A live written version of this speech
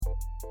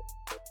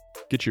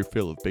Get your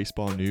fill of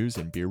baseball news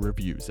and beer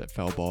reviews at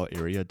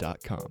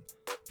foulballarea.com.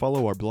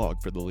 Follow our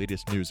blog for the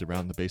latest news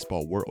around the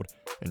baseball world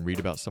and read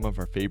about some of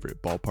our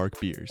favorite ballpark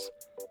beers.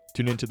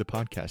 Tune into the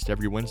podcast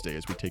every Wednesday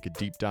as we take a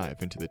deep dive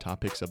into the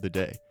topics of the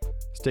day.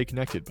 Stay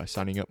connected by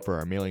signing up for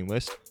our mailing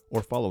list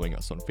or following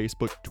us on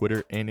Facebook,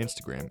 Twitter, and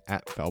Instagram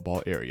at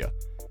foulballarea.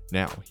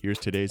 Now, here's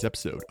today's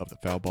episode of the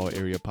Foul Ball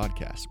Area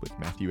podcast with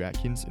Matthew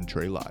Atkins and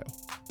Trey Lyle.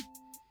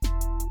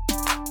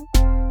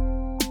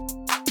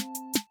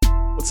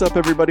 What's up,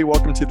 everybody?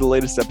 Welcome to the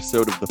latest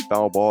episode of the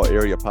Foul Ball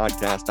Area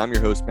podcast. I'm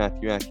your host,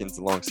 Matthew Atkins,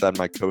 alongside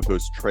my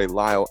co-host, Trey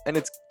Lyle, and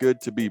it's good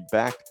to be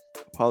back.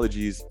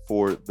 Apologies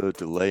for the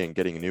delay in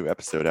getting a new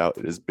episode out.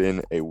 It has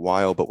been a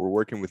while, but we're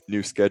working with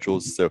new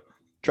schedules, so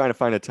trying to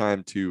find a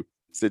time to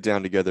sit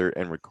down together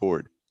and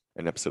record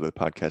an episode of the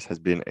podcast has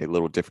been a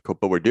little difficult,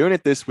 but we're doing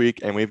it this week,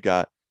 and we've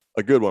got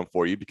a good one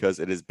for you because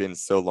it has been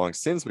so long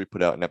since we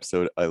put out an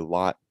episode. A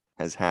lot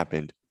has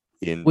happened.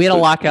 We had to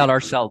lock out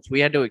ourselves.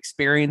 We had to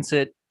experience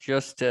it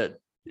just to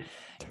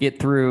get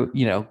through,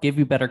 give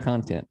you better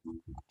content.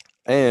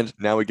 And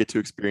now we get to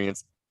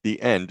experience the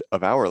end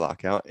of our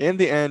lockout and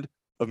the end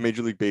of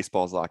Major League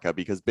Baseball's lockout,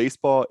 because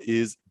baseball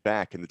is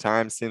back. In the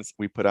time since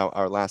we put out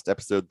our last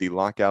episode, the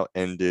lockout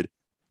ended.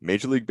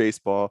 Major League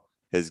Baseball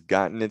has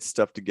gotten its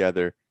stuff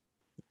together.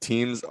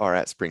 Teams are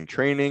at spring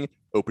training.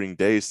 Opening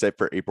day is set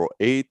for April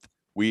 8th.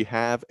 We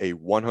have a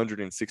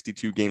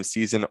 162-game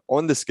season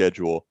on the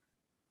schedule.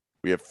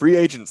 We have free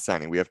agents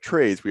signing. We have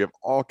trades. We have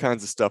all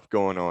kinds of stuff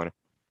going on.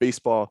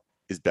 Baseball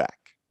is back.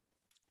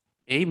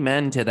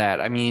 Amen to that.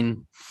 I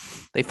mean,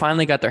 they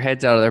finally got their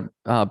heads out of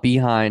their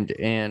behind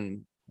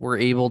and were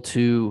able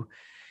to,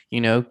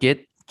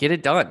 get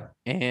it done.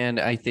 And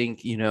I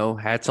think,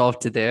 hats off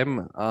to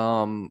them.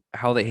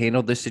 How they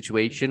handled this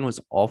situation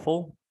was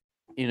awful.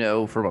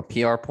 From a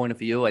PR point of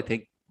view, I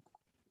think,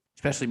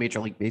 especially Major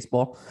League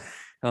Baseball,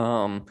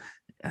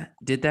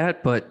 did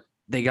that, but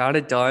they got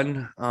it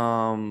done.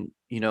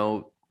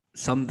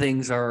 Some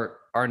things are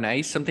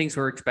nice. Some things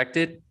were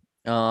expected.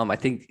 I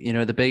think,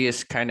 the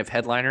biggest kind of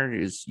headliner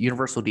is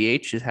universal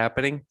DH is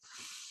happening.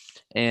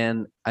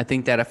 And I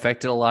think that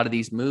affected a lot of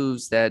these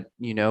moves that,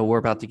 we're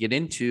about to get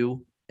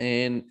into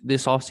in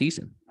this off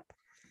season.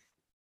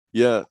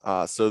 Yeah.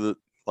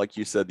 Like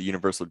you said, the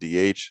universal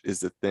DH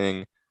is the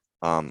thing.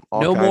 No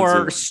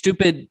more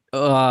stupid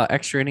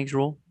extra innings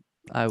rule.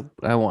 I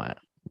want.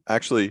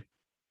 Actually,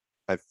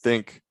 I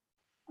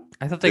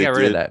thought they got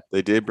rid of that.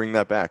 They did bring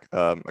that back.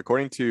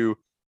 According to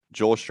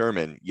Joel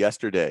Sherman,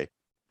 yesterday,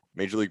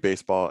 Major League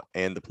Baseball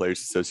and the Players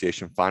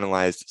Association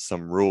finalized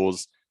some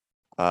rules.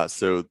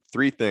 So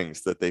 3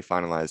 things that they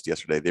finalized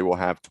yesterday. They will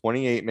have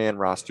 28-man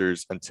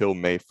rosters until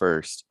May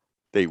 1st.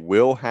 They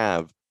will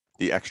have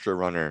the extra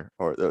runner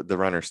or the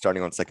runner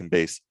starting on second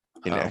base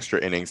in extra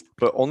innings,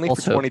 but only for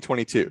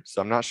 2022.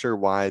 So I'm not sure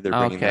why they're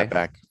bringing that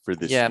back for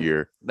this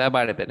year. That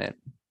might have been it.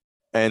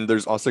 And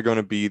there's also going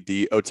to be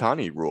the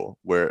Ohtani rule,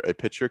 where a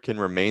pitcher can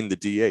remain the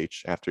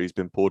DH after he's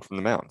been pulled from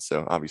the mound.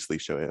 So obviously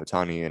Shohei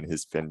Ohtani and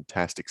his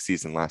fantastic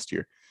season last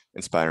year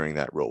inspiring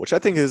that rule, which I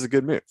think is a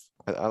good move.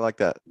 I like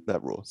that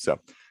rule. So a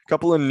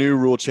couple of new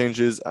rule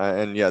changes.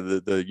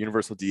 The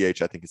universal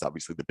DH, I think, is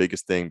obviously the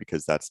biggest thing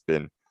because that's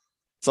been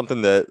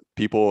something that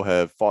people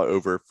have fought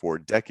over for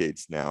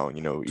decades now.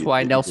 That's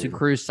why Nelson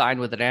Cruz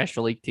signed with the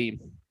National League team.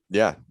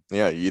 Yeah.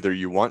 Either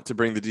you want to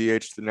bring the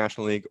DH to the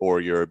National League or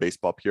you're a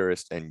baseball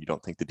purist and you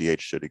don't think the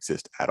DH should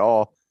exist at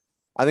all.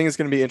 I think it's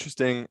going to be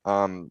interesting.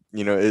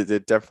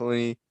 It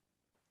definitely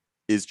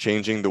is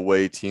changing the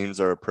way teams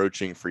are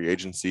approaching free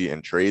agency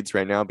and trades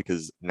right now,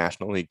 because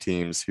National League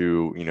teams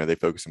who, they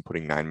focus on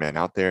putting 9 men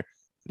out there,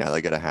 now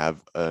they got to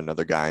have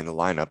another guy in the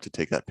lineup to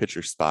take that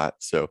pitcher spot.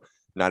 So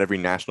not every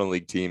National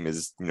League team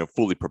is,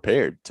 fully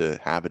prepared to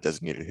have a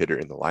designated hitter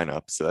in the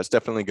lineup. So that's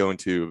definitely going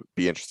to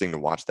be interesting to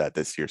watch that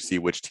this year, see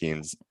which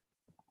teams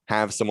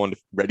have someone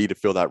ready to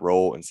fill that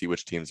role and see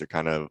which teams are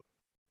kind of,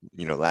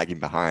 lagging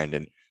behind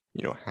and,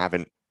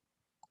 haven't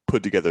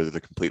put together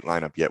the complete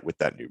lineup yet with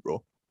that new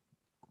rule.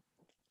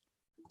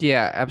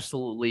 Yeah,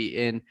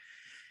 absolutely. And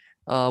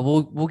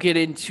we'll get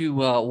into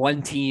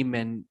one team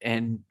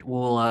and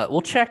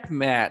we'll check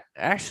Matt.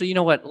 Actually, you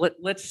know what?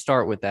 Let's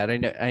start with that.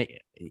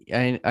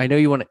 I know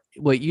you want to.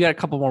 Well, you got a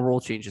couple more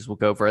rule changes we'll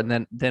go over,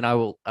 and then I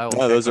will.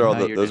 No, those are all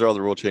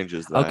the rule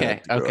changes.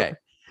 Okay.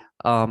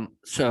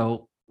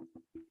 So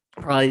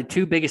probably the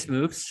 2 biggest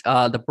moves.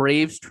 The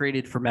Braves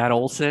traded for Matt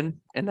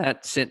Olson, and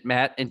that sent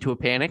Matt into a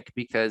panic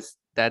because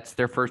that's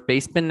their first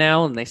baseman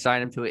now, and they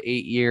signed him to an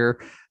 8-year.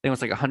 I think it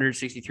was like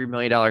 $163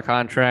 million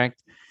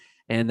contract.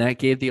 And that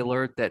gave the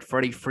alert that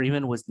Freddie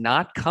Freeman was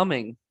not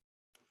coming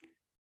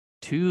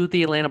to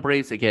the Atlanta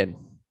Braves again.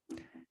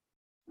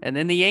 And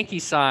then the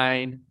Yankees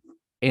signed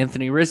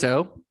Anthony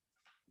Rizzo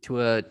to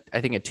a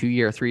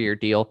 2-year, 3-year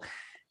deal.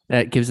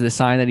 That gives it a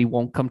sign that he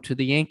won't come to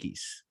the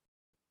Yankees.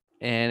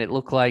 And it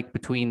looked like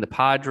between the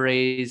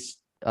Padres,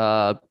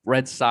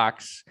 Red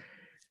Sox,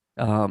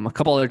 a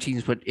couple other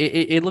teams, but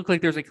it looked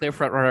like there's a clear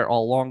front runner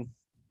all along.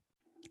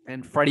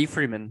 And Freddie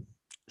Freeman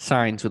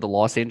signs with the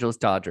Los Angeles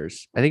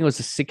Dodgers. I think it was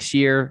a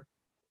 6-year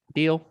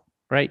deal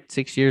right?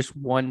 6 years,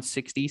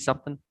 160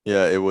 something,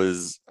 Yeah, it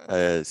was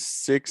a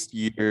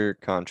 6-year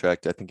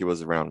contract. I think it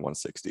was around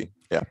 160.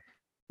 Yeah.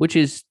 which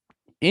is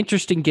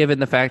interesting given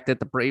the fact that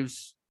the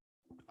Braves.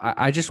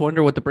 I just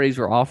wonder what the Braves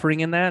were offering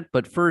in that.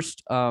 But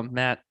first,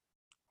 Matt,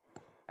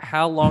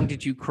 how long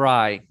did you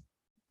cry?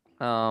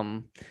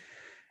 Because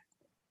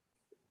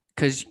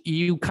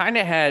you kind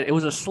of had it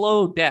was a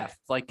slow death,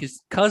 like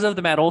because of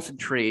the Matt Olson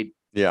trade.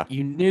 Yeah.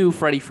 You knew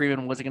Freddie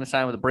Freeman wasn't going to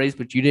sign with the Braves,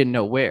 but you didn't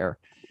know where.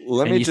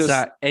 Let And me you just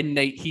saw, and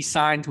he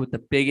signs with the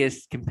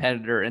biggest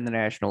competitor in the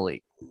National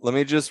League. let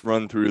me just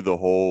run through the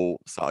whole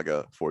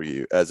saga for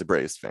you as a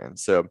Braves fan.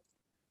 So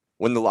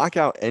when the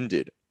lockout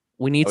ended,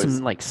 We need I was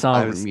some like I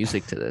somber was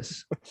music to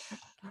this.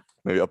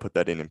 maybe I'll put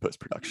that in post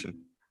production.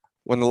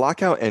 When the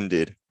lockout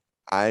ended,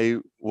 I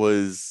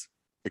was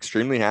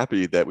extremely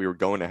happy that we were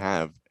going to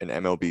have an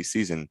MLB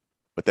season.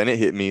 But then it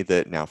hit me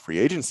that now free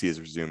agency is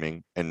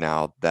resuming, and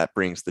now that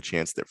brings the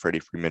chance that Freddie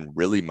Freeman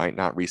really might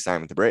not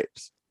re-sign with the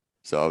Braves.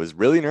 So I was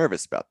really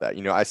nervous about that.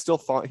 You know, I still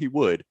thought he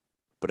would,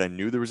 but I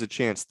knew there was a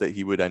chance that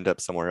he would end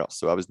up somewhere else.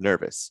 So I was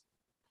nervous.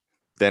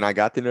 Then I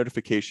got the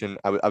notification.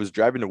 I was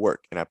driving to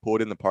work and I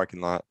pulled in the parking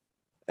lot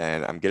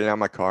and I'm getting out of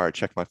my car. I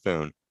checked my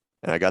phone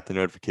and I got the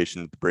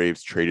notification that the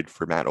Braves traded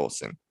for Matt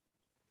Olson.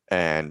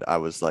 And I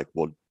was like,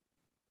 well,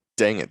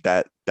 dang it.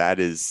 That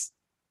is,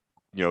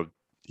 you know,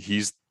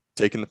 he's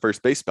taking the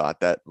first base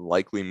spot. That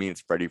likely means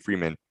Freddie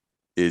Freeman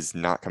is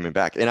not coming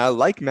back. And I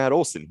like Matt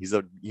Olson. He's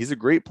a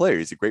great player.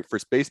 He's a great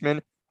first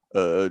baseman,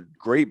 a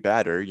great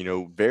batter, you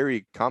know,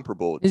 very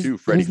comparable to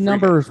Freddie His Freeman.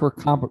 numbers were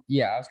comparable.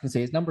 Yeah, I was gonna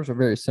say his numbers are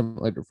very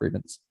similar to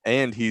Freeman's.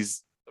 And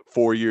he's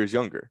 4 years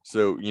younger.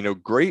 So, you know,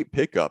 great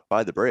pickup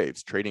by the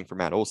Braves trading for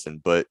Matt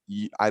Olson. But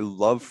I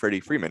love Freddie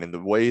Freeman and the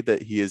way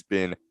that he has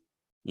been.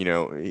 You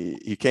know,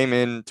 he came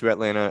in to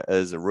Atlanta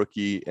as a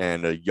rookie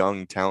and a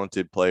young,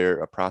 talented player,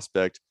 a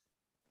prospect,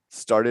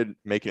 started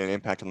making an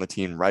impact on the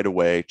team right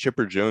away.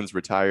 Chipper Jones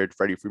retired.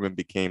 Freddie Freeman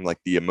became like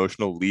the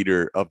emotional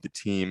leader of the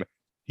team.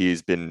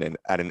 He's been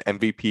at an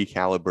MVP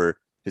caliber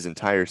his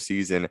entire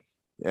season.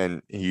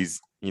 And he's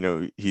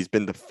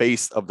been the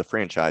face of the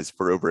franchise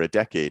for over a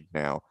decade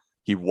now.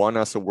 He won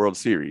us a World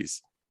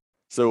Series.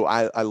 So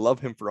I love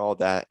him for all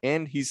that.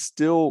 And he's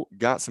still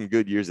got some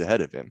good years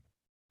ahead of him.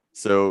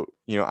 So,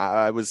 you know,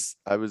 I was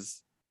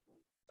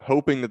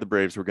hoping that the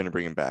Braves were going to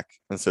bring him back.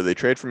 And so they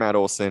trade for Matt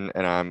Olson,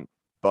 and I'm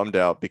bummed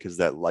out because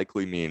that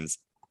likely means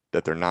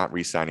that they're not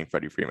re-signing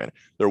Freddie Freeman.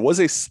 There was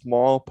a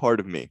small part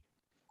of me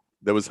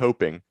that was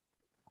hoping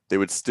they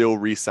would still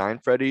re-sign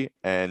Freddie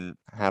and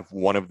have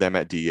one of them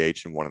at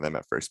DH and one of them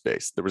at first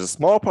base. There was a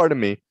small part of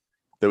me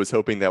that was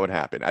hoping that would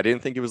happen. I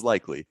didn't think it was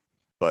likely,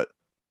 but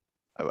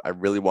I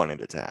really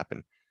wanted it to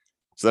happen.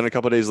 So then a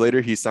couple of days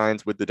later, he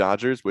signs with the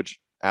Dodgers, which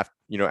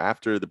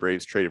after the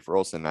Braves traded for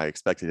Olson, I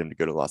expected him to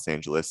go to Los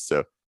Angeles.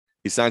 So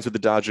he signs with the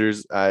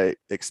Dodgers. I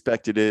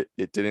expected it.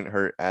 It didn't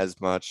hurt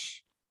as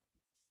much,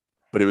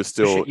 but it was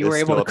still. You were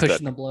able to upsetting.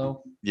 cushion the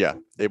blow. Yeah,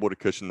 able to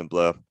cushion the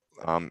blow.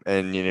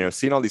 And you know,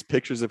 seeing all these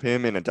pictures of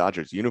him in a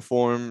Dodgers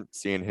uniform,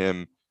 seeing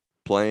him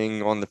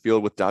playing on the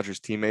field with Dodgers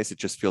teammates, it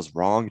just feels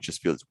wrong. It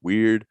just feels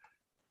weird.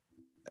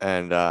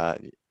 And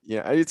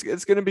it's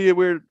going to be a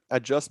weird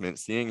adjustment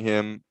seeing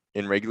him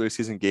in regular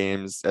season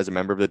games as a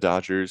member of the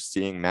Dodgers,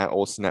 seeing Matt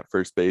Olson at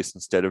first base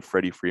instead of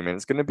Freddie Freeman.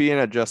 It's going to be an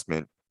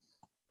adjustment,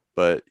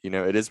 but you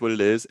know, it is what it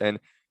is. And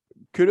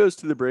kudos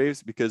to the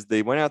Braves because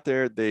they went out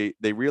there, they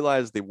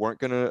realized they weren't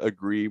going to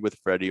agree with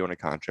Freddie on a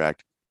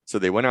contract. So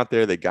they went out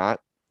there, they got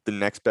the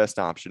next best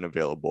option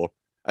available.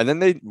 And then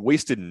they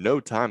wasted no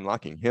time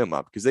locking him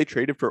up because they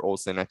traded for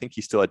Olson. I think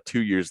he still had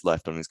 2 years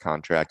left on his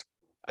contract.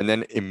 And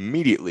then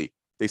immediately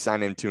they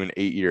signed him to an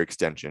 8-year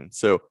extension.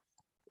 So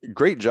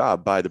great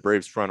job by the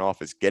Braves front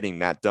office getting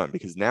that done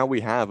because now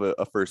we have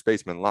a first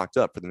baseman locked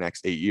up for the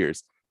next 8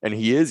 years. And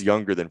he is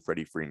younger than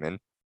Freddie Freeman.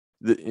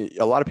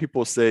 A lot of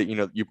people say, you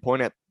know, you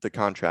point at the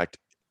contract,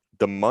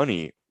 the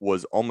money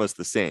was almost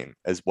the same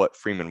as what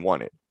Freeman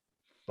wanted.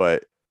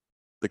 But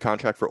the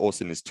contract for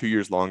Olson is 2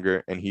 years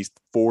longer and he's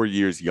 4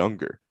 years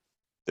younger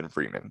than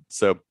Freeman.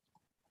 So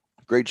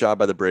great job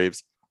by the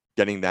Braves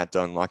getting that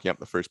done, locking up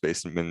the first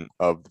baseman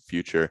of the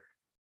future.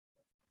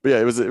 But yeah,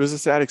 it was a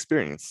sad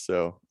experience.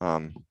 So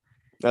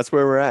that's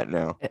where we're at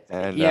now.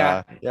 And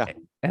yeah. Yeah.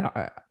 And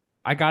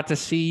I got to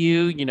see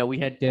you. You know, we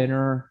had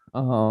dinner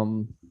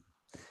for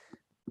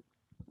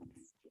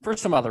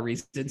some other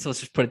reasons.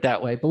 Let's just put it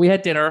that way. But we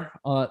had dinner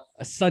a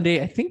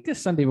Sunday. I think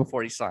this Sunday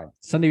before he signed.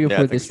 Sunday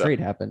before this trade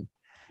happened.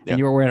 Yeah. And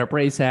you were wearing a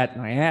Braves hat.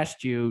 And I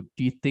asked you,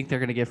 do you think they're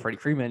going to get Freddie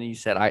Freeman? And you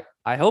said,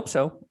 I hope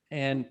so.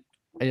 And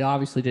it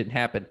obviously didn't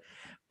happen.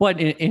 But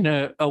in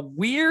a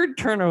weird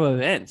turn of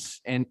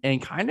events and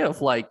kind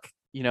of like,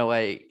 you know,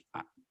 a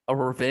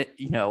revenge,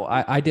 you know,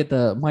 I did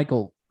the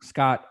Michael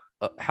Scott,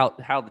 how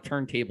the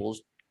turntables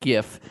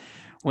gif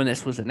when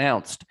this was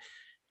announced.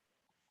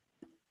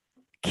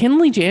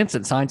 Kenley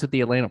Jansen signs with the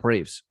Atlanta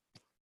Braves.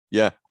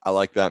 Yeah, I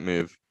like that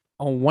move.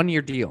 On a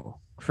 1-year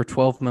deal for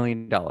 $12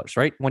 million,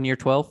 right? 1 year,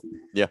 12.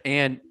 Yeah.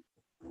 And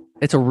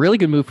it's a really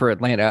good move for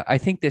Atlanta. I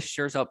think this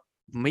shores up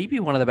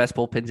maybe one of the best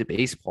bullpens in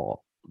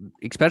baseball.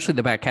 especially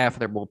the back half of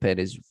their bullpen,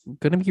 is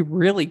going to be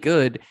really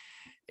good.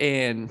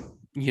 And,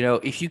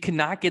 if you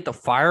cannot get the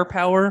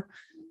firepower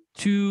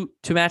to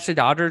match the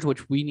Dodgers,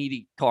 which we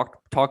need to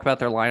talk about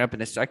their lineup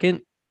in a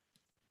second,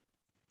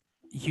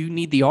 you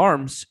need the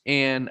arms.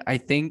 And I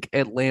think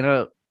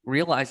Atlanta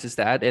realizes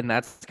that. And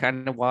that's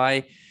kind of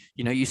why,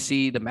 you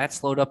see the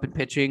Mets load up in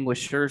pitching with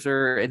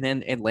Scherzer, and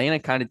then Atlanta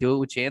kind of do it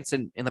with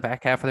Jansen in the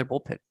back half of their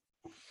bullpen.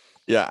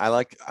 Yeah, I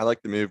like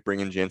the move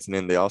bringing Jansen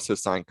in. They also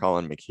signed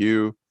Colin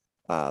McHugh.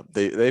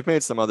 They've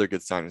made some other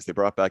good signings. They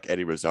brought back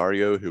Eddie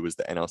Rosario, who was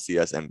the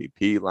NLCS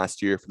MVP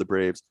last year for the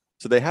Braves.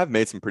 So they have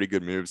made some pretty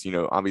good moves.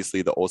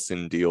 Obviously the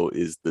Olsen deal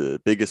is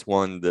the biggest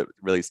one that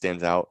really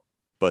stands out,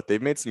 but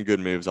they've made some good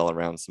moves all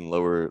around, some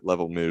lower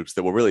level moves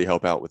that will really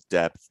help out with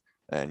depth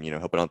and,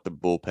 helping out the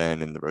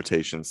bullpen and the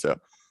rotation. So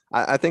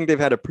I think they've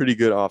had a pretty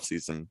good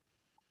offseason.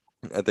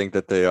 I think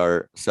that they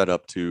are set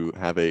up to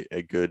have a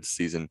good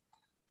season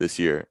this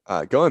year.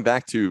 Going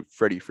back to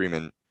Freddie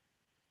Freeman,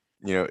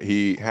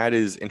 he had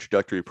his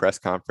introductory press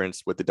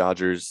conference with the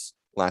Dodgers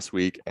last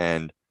week,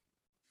 and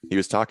he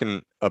was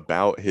talking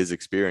about his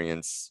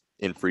experience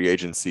in free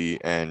agency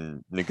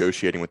and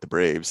negotiating with the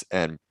Braves.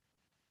 And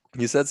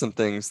he said some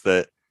things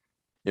that,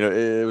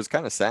 it was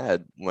kind of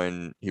sad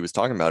when he was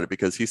talking about it,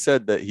 because he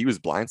said that he was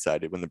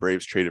blindsided when the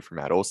Braves traded for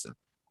Matt Olson.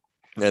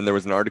 And there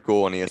was an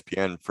article on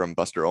ESPN from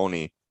Buster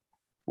Olney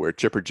where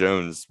Chipper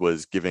Jones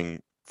was giving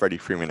Freddie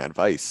Freeman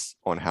advice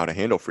on how to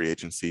handle free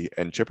agency.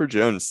 And Chipper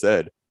Jones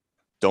said,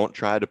 don't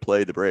try to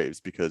play the Braves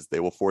because they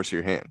will force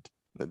your hand.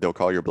 They'll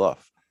call your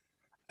bluff.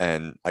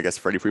 And I guess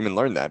Freddie Freeman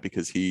learned that,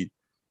 because the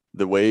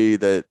way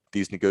that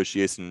these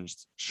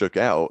negotiations shook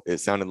out, it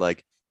sounded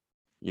like,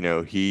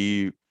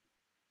 he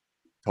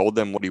told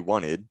them what he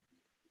wanted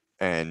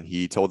and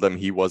he told them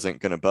he wasn't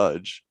going to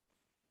budge.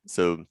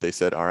 So they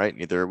said, all right,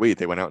 neither are we.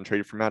 They went out and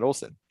traded for Matt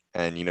Olson.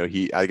 And,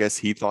 I guess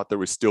he thought there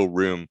was still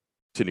room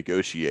to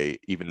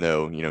negotiate, even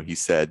though, he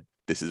said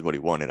this is what he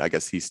wanted. I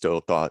guess he still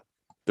thought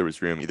there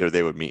was room. Either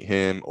they would meet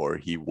him or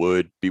he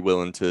would be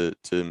willing to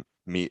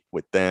meet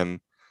with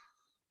them.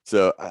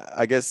 So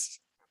I guess,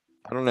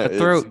 I don't know. It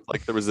seems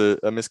like there was a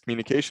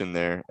miscommunication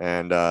there.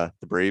 And the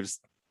Braves,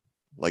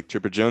 like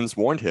Chipper Jones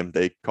warned him,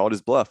 they called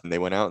his bluff and they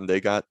went out and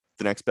they got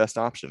the next best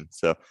option.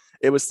 So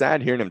it was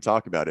sad hearing him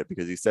talk about it,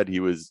 because he said he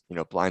was,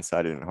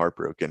 blindsided and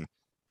heartbroken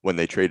when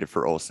they traded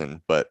for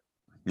Olson. But,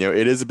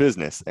 it is a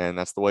business and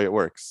that's the way it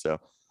works. So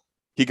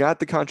he got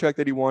the contract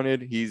that he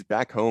wanted. He's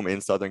back home in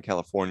Southern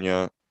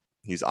California.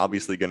 He's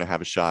obviously going to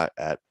have a shot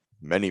at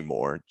many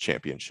more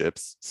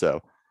championships.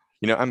 So,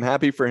 I'm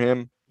happy for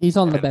him. He's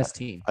on the best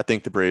team. I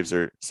think the Braves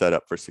are set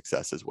up for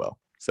success as well.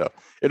 So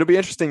it'll be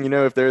interesting,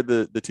 if they're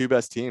the two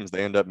best teams,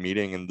 they end up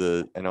meeting in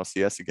the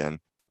NLCS again.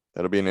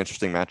 That'll be an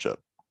interesting matchup.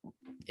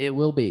 It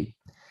will be.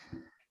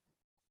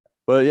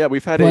 But yeah,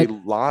 we've had a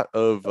lot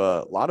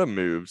of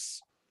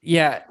moves.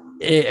 Yeah,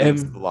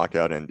 since the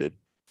lockout ended.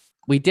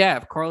 We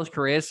did. Carlos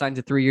Correa signs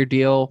a 3-year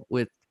deal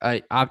with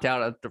opt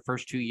out of the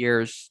first 2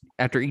 years,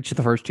 after each of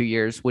the first 2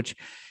 years, which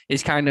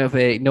is kind of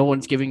no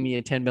one's giving me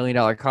a $10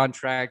 million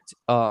contract.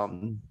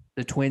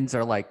 The Twins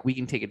are like, we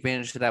can take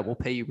advantage of that. We'll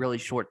pay you really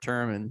short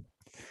term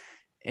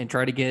and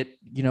try to get,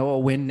 a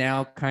win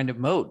now kind of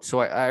mode.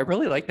 So I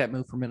really like that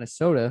move for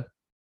Minnesota,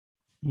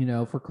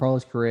 for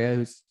Carlos Correa,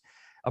 who's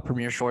a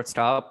premier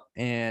shortstop.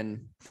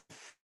 And,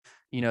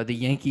 the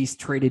Yankees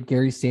traded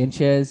Gary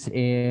Sanchez,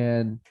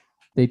 and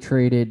they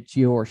traded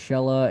Gio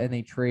Urshela, and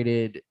they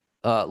traded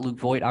Luke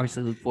Voit.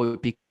 Obviously Luke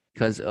Voit,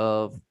 because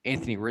of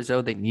Anthony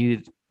Rizzo, they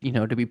needed,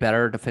 to be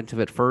better defensive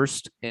at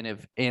first and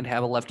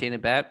have a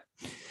left-handed bat.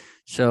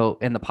 So,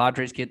 and the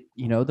Padres get,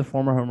 the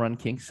former home run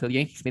king. So the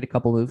Yankees made a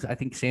couple moves. I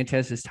think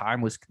Sanchez's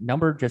time was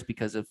numbered just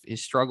because of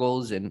his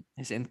struggles and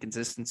his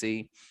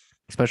inconsistency,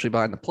 especially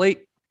behind the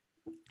plate.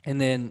 And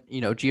then,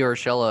 Gio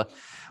Urshela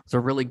was a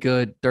really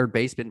good third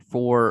baseman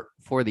for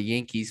the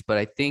Yankees. But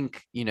I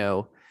think,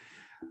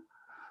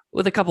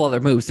 with a couple other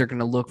moves, they're going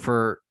to look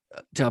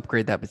to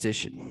upgrade that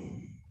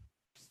position.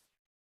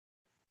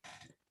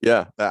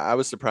 Yeah, I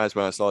was surprised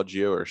when I saw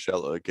Gio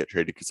Urshela get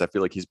traded, because I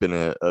feel like he's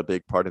been a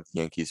big part of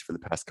the Yankees for the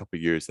past couple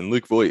of years, and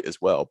Luke Voit as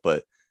well.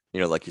 But,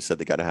 like you said,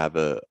 they got to have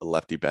a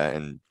lefty bat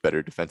and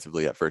better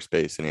defensively at first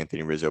base, and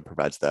Anthony Rizzo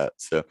provides that.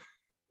 So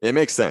it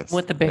makes sense.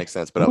 It makes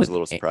sense, but I was a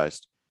little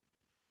surprised.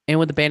 And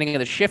with the banning of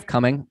the shift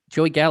coming,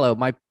 Joey Gallo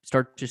might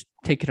start just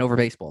taking over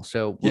baseball.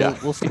 So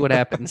we'll see what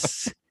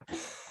happens.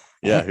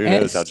 Yeah, who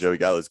knows how Joey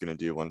Gallo is going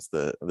to do once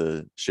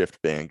the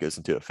shift ban goes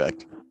into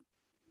effect.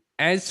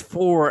 As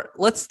for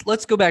let's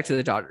go back to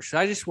the Dodgers. So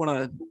I just want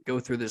to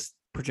go through this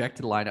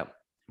projected lineup.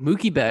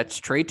 Mookie Betts,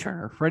 Trey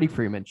Turner, Freddie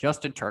Freeman,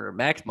 Justin Turner,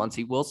 Max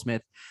Muncy, Will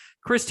Smith,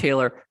 Chris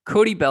Taylor,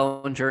 Cody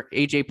Bellinger,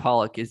 AJ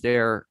Pollock is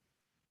their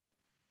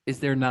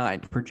 9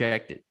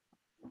 projected.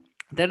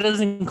 That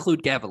doesn't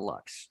include Gavin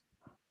Lux,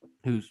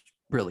 who's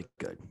really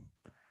good.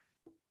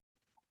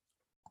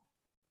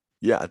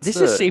 Yeah, this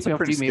is safe enough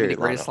to be maybe the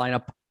greatest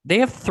lineup. They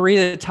have 3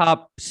 of the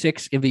top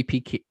 6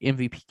 MVP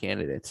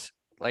candidates,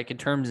 like in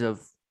terms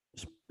of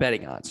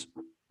betting odds.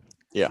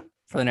 Yeah,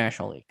 for the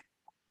National League.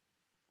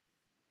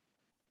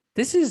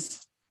 This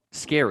is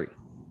scary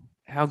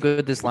how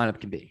good this lineup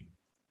can be.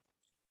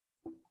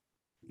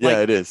 Yeah, Like,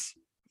 it is.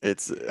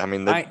 It's. I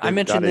mean, I they've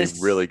mentioned got a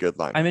this. really good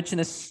line. I mentioned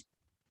this.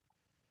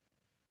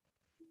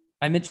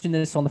 I mentioned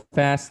this on the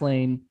fast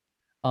lane.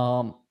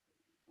 Um,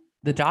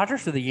 the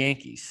Dodgers are the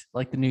Yankees,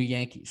 like the new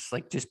Yankees,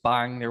 like just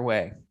buying their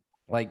way.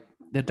 Like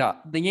the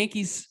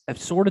Yankees have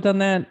sort of done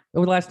that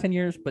over the last 10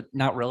 years, but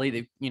not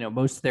really. They,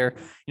 most of their,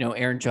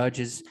 Aaron Judge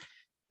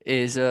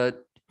is a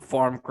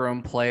farm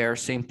grown player.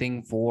 Same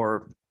thing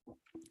for,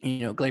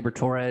 Gleyber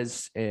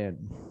Torres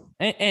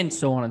and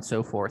so on and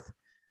so forth.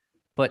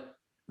 But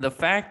the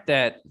fact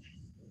that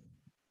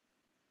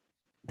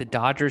the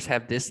Dodgers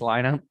have this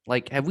lineup,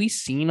 like, have we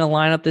seen a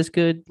lineup this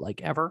good,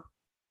 like, ever?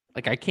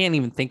 Like, I can't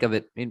even think of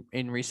it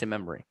in recent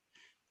memory.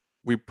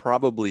 We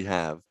probably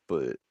have,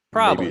 but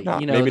Probably, maybe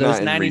not. Maybe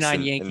those not in 99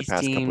 in the Yankees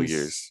past couple teams,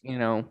 years.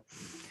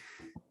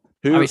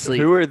 obviously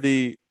Who are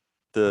the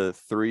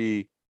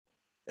 3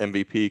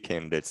 MVP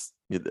candidates?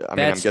 I mean, I'm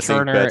Betts, guessing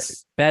Turner,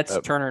 Betts.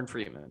 Turner, and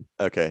Freeman.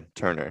 Okay,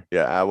 Turner.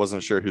 Yeah, I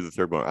wasn't sure who the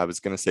third one. I was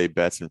gonna say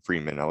Betts and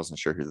Freeman. I wasn't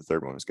sure who the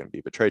third one was gonna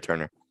be, but Trey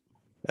Turner.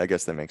 I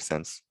guess that makes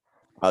sense.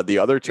 The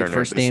other Big Turner,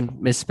 first name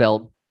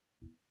misspelled.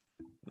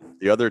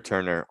 the other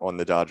Turner on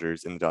the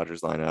Dodgers in the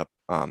Dodgers lineup.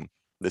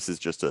 This is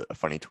just a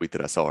funny tweet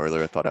that I saw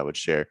earlier. I thought I would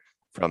share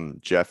from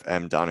Jeff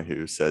M.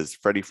 Donahue. Says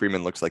Freddie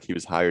Freeman looks like he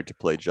was hired to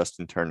play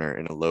Justin Turner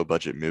in a low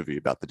budget movie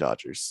about the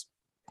Dodgers.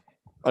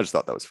 I just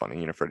thought that was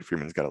funny. Freddie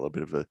Freeman's got a little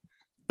bit of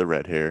the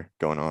red hair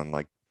going on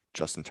like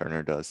Justin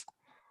Turner does.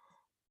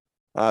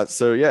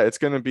 So yeah, it's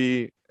going to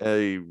be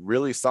a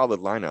really solid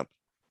lineup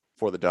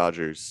for the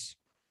Dodgers,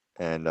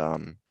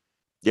 and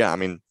yeah, I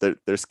mean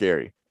they're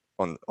scary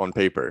on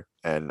paper,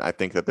 and I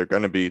think that they're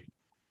going to be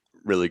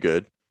really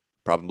good,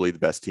 probably the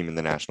best team in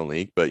the National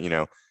League. But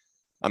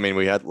I mean,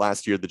 we had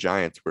last year the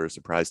Giants were a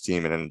surprise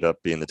team and ended up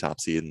being the top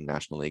seed in the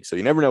National League. So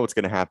you never know what's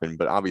going to happen.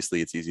 But obviously,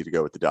 it's easy to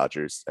go with the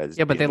Dodgers as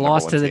Yeah, but being they the number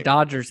lost one to the team.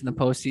 Dodgers in the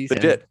postseason. They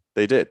did.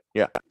 They did.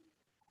 Yeah.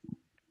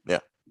 Yeah.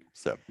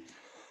 So.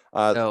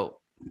 So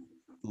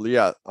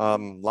Yeah, a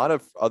lot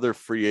of other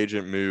free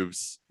agent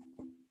moves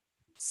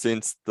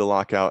since the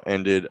lockout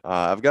ended.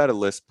 I've got a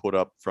list put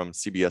up from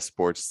CBS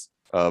Sports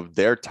of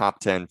their top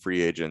 10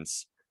 free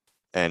agents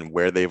and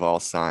where they've all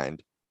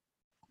signed.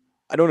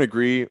 I don't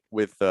agree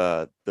with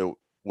the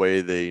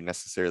way they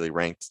necessarily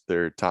ranked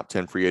their top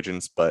 10 free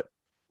agents, but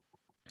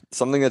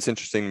something that's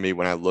interesting to me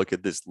when I look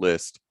at this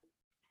list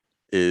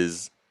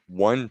is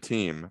one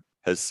team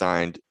has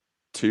signed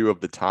 2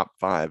 of the top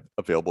 5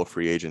 available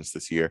free agents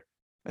this year,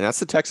 and that's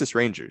the Texas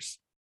Rangers.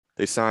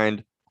 They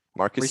signed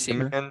Marcus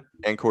Semien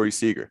and Corey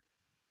Seager.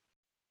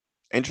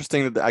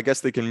 Interesting that I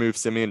guess they can move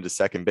Semien to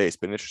second base,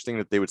 but interesting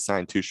that they would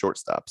sign 2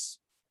 shortstops.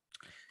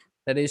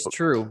 that is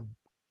true.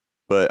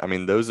 But I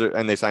mean,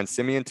 and they signed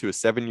Semien to a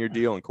 7-year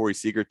deal and Corey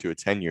Seager to a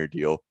 10-year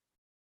deal.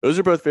 Those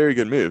are both very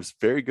good moves,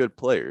 very good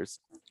players.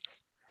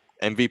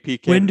 MVP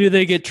candidates. When do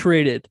they get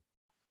traded?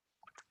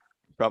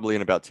 Probably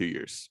in about 2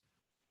 years.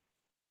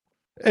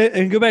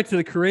 And go back to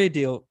the Correa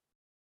deal.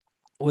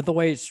 With the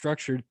way it's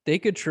structured, they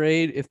could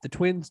trade if the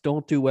Twins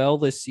don't do well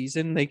this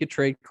season. They could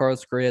trade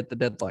Carlos Correa at the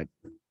deadline.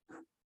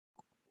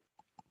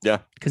 Yeah,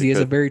 because he has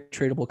a very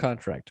tradable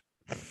contract.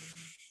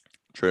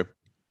 True.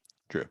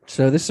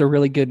 So this is a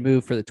really good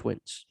move for the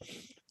Twins.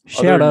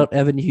 Shout out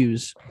Evan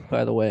Hughes,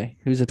 by the way,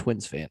 who's a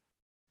Twins fan.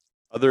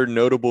 Other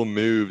notable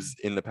moves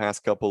in the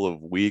past couple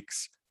of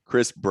weeks: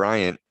 Chris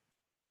Bryant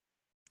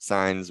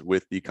signs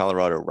with the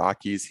Colorado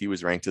Rockies. He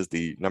was ranked as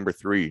the number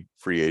 3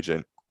 free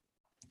agent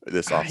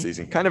this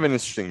offseason. Kind of an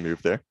interesting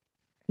move there.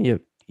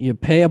 You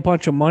pay a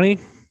bunch of money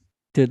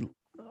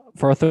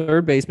for a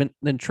third baseman,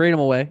 then trade him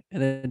away,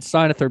 and then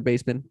sign a third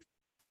baseman.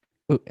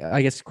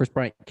 I guess Chris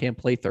Bryant can't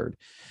play third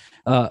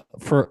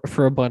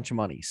for a bunch of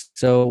money.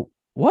 So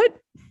what?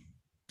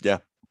 Yeah,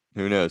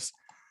 who knows?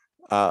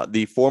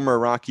 The former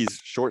Rockies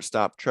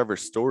shortstop Trevor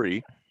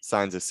Story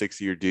signs a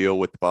 6-year deal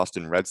with the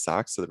Boston Red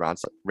Sox. So the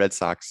Red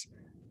Sox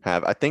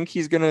have, I think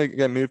he's going to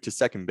get moved to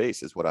second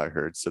base is what I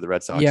heard. So the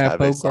Red Sox have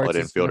a solid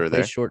infielder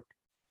there. Short.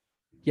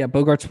 Yeah,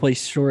 Bogarts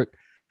plays short.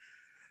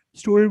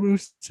 Story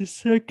moves to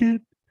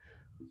second.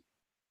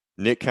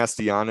 Nick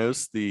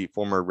Castellanos, the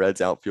former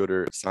Reds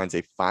outfielder, signs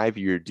a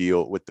 5-year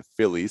deal with the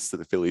Phillies. So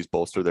the Phillies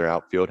bolster their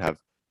outfield, have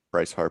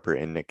Bryce Harper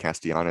and Nick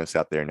Castellanos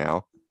out there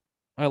now.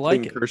 I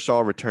like it. Kershaw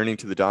returning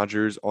to the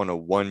Dodgers on a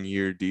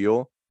 1-year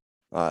deal.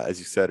 As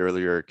you said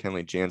earlier,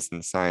 Kenley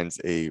Jansen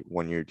signs a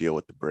 1-year deal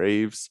with the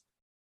Braves.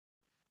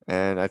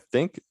 And I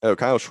think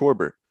Kyle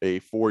Schwarber, a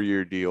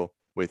 4-year deal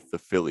with the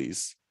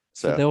Phillies.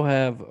 So they'll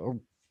have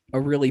a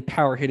really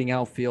power hitting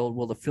outfield.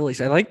 Well, the Phillies,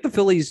 I like the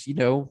Phillies,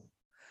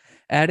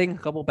 adding a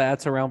couple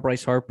bats around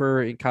Bryce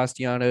Harper and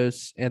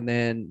Castellanos, and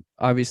then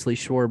obviously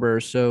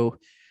Schwarber. So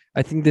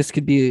I think this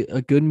could be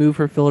a good move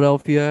for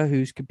Philadelphia,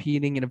 who's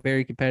competing in a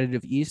very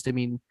competitive East. I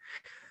mean,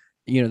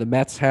 the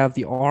Mets have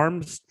the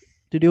arms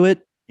to do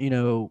it.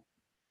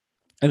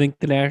 I think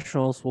the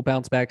Nationals will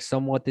bounce back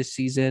somewhat this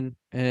season.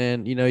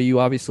 And, you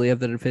obviously have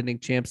the defending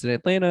champs in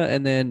Atlanta.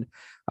 And then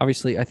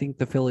obviously I think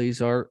the Phillies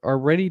are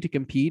ready to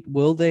compete.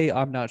 Will they?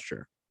 I'm not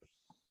sure.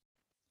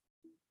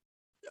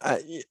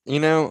 You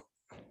know,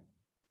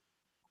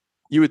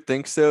 you would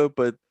think so,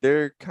 but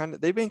they've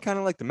been kind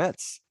of like the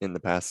Mets in the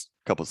past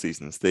couple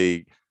seasons.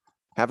 They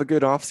have a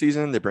good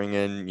offseason. They bring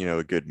in,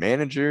 a good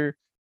manager.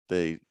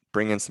 They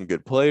bring in some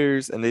good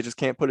players, and they just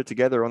can't put it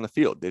together on the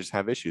field. They just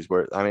have issues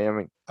where, I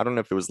don't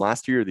know if it was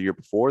last year or the year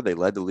before, they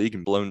led the league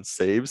in blown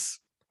saves.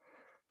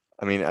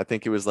 I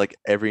think it was like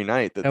every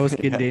night That was they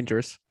getting had-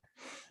 dangerous.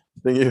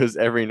 I think it was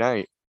every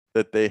night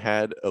that they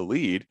had a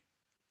lead,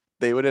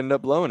 they would end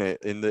up blowing it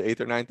in the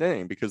 8th or 9th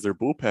inning because their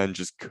bullpen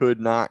just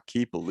could not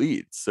keep a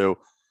lead. So,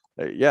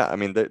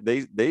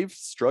 they've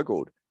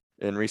struggled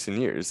in recent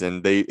years,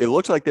 and it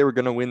looked like they were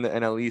going to win the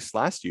NL East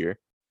last year,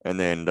 and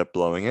they ended up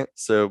blowing it.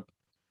 So,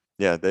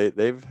 yeah,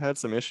 they've had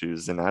some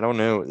issues, and I don't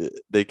know.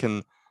 They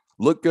can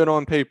look good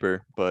on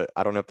paper, but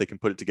I don't know if they can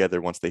put it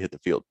together once they hit the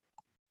field.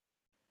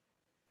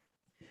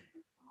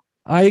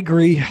 I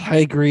agree.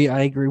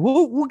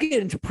 We'll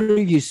get into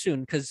previews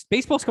soon because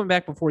baseball's coming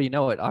back before you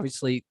know it.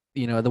 Obviously,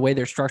 the way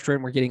they're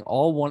structured, we're getting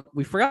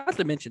we forgot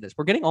to mention this.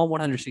 We're getting all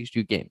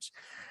 162 games.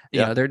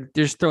 They're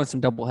just throwing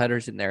some double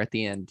headers in there at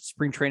the end.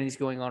 Spring training is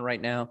going on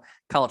right now.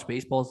 College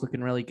baseball is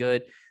looking really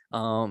good.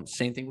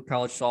 Same thing with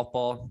college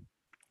softball.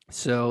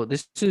 So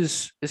this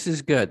is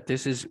good.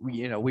 This is,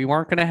 we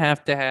weren't going to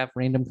have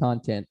random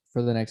content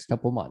for the next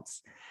couple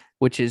months,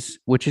 which is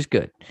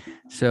good.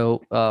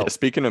 So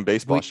speaking of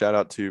baseball, shout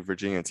out to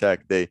Virginia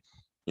Tech. They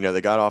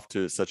got off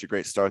to such a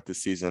great start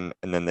this season,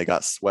 and then they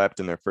got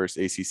swept in their first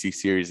ACC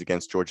series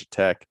against Georgia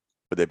Tech,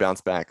 but they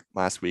bounced back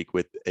last week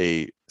with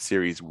a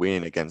series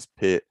win against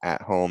Pitt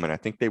at home. And I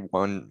think they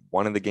won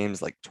one of the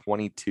games like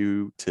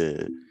 22-9,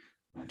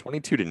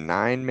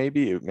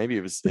 maybe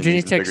it was.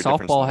 Virginia Tech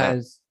softball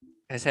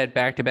has had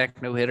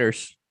back-to-back no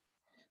hitters.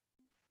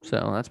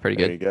 So that's pretty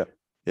good. There you go.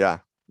 Yeah.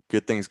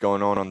 Good things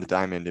going on the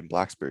diamond in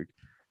Blacksburg.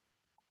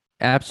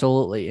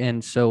 Absolutely.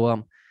 And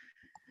so,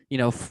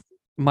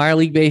 minor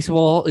league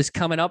baseball is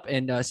coming up.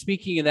 And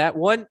speaking of that,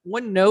 one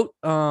note,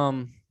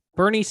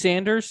 Bernie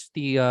Sanders,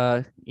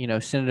 the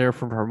senator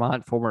from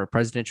Vermont, former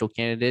presidential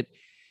candidate,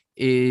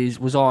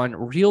 was on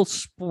Real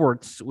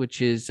Sports,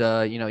 which is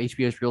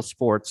HBO's Real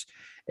Sports,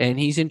 and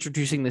he's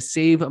introducing the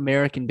Save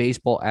American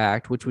Baseball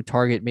Act, which would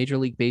target Major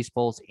League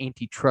Baseball's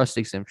antitrust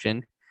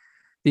exemption.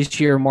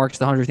 This year marks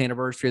the 100th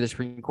anniversary of the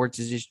Supreme Court's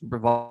decision to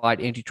provide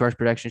antitrust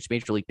protections to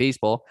Major League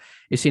Baseball.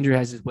 If Sanders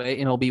has his way,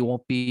 MLB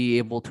won't be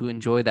able to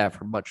enjoy that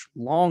for much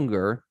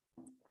longer.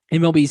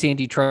 MLB's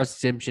antitrust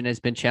exemption has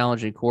been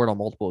challenged in court on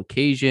multiple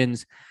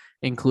occasions,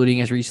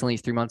 including as recently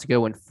as 3 months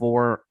ago when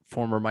 4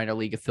 former minor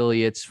league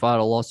affiliates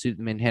filed a lawsuit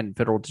in Manhattan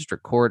Federal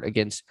District Court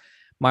against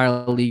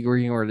minor league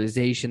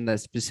reorganization that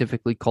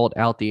specifically called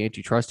out the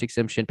antitrust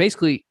exemption.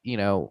 Basically,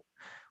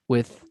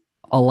 with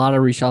a lot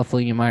of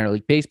reshuffling in minor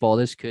league baseball,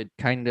 this could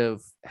kind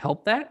of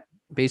help that.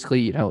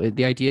 Basically,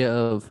 the idea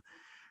of,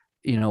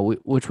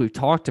 which we've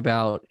talked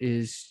about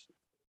is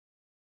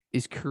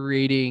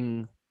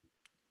creating,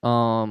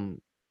 more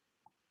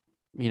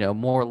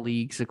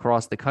leagues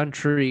across the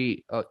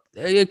country,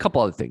 a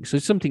couple other things. So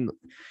it's something to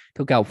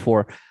look out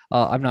for.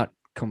 I'm not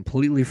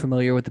completely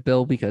familiar with the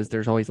bill because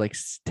there's always like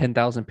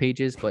 10,000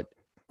 pages, but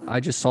I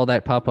just saw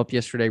that pop up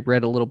yesterday,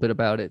 read a little bit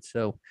about it.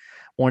 So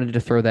wanted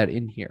to throw that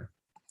in here.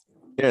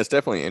 Yeah, it's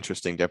definitely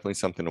interesting. Definitely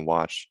something to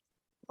watch.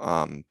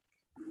 But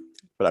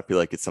I feel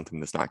like it's something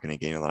that's not going to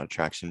gain a lot of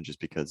traction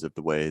just because of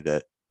the way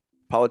that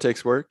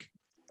politics work.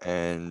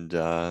 And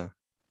I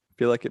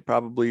feel like it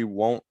probably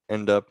won't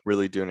end up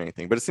really doing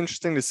anything. But it's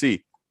interesting to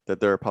see that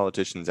there are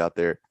politicians out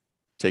there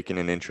taking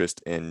an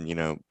interest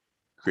in,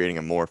 creating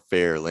a more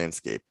fair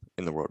landscape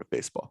in the world of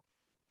baseball.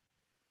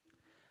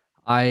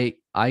 I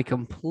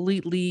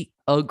completely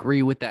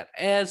agree with that.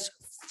 As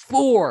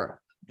for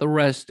the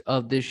rest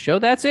of this show,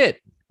 that's it.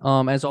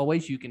 As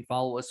always, you can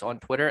follow us on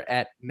Twitter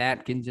at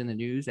Matkins in the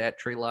News, at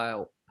Trey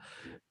Lyle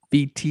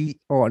VT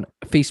on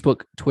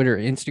Facebook, Twitter,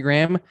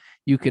 Instagram.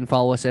 You can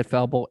follow us at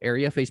Foul Ball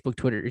Area, Facebook,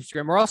 Twitter,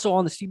 Instagram. We're also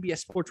on the CBS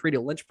Sports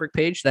Radio Lynchburg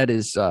page. That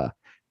is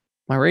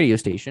my radio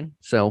station.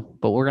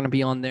 But we're going to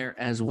be on there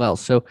as well.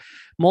 So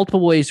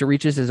multiple ways to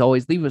reach us. As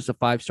always, leave us a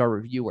 5-star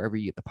review wherever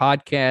you get the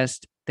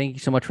podcast. Thank you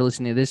so much for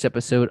listening to this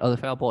episode of the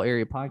Foul Ball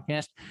Area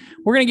podcast.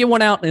 We're going to get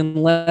one out in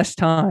less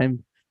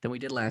time than we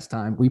did last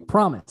time. We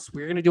promise.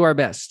 We're going to do our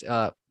best.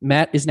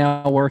 Matt is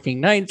now working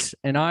nights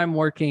and I'm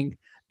working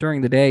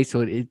during the day.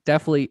 So it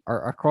definitely,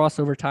 our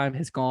crossover time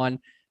has gone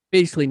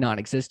basically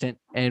non-existent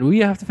and we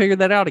have to figure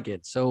that out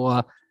again.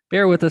 So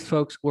bear with us,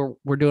 folks.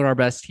 We're doing our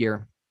best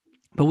here,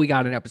 but we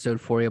got an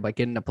episode for you by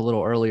getting up a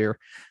little earlier,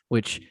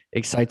 which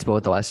excites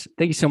both of us.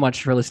 Thank you so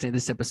much for listening to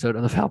this episode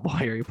of the Foul Ball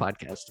Area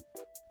podcast.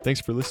 Thanks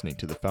for listening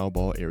to the Foul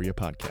Ball Area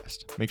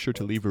podcast. Make sure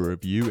to leave a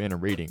review and a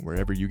rating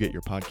wherever you get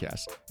your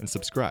podcasts and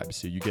subscribe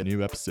so you get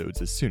new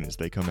episodes as soon as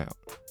they come out.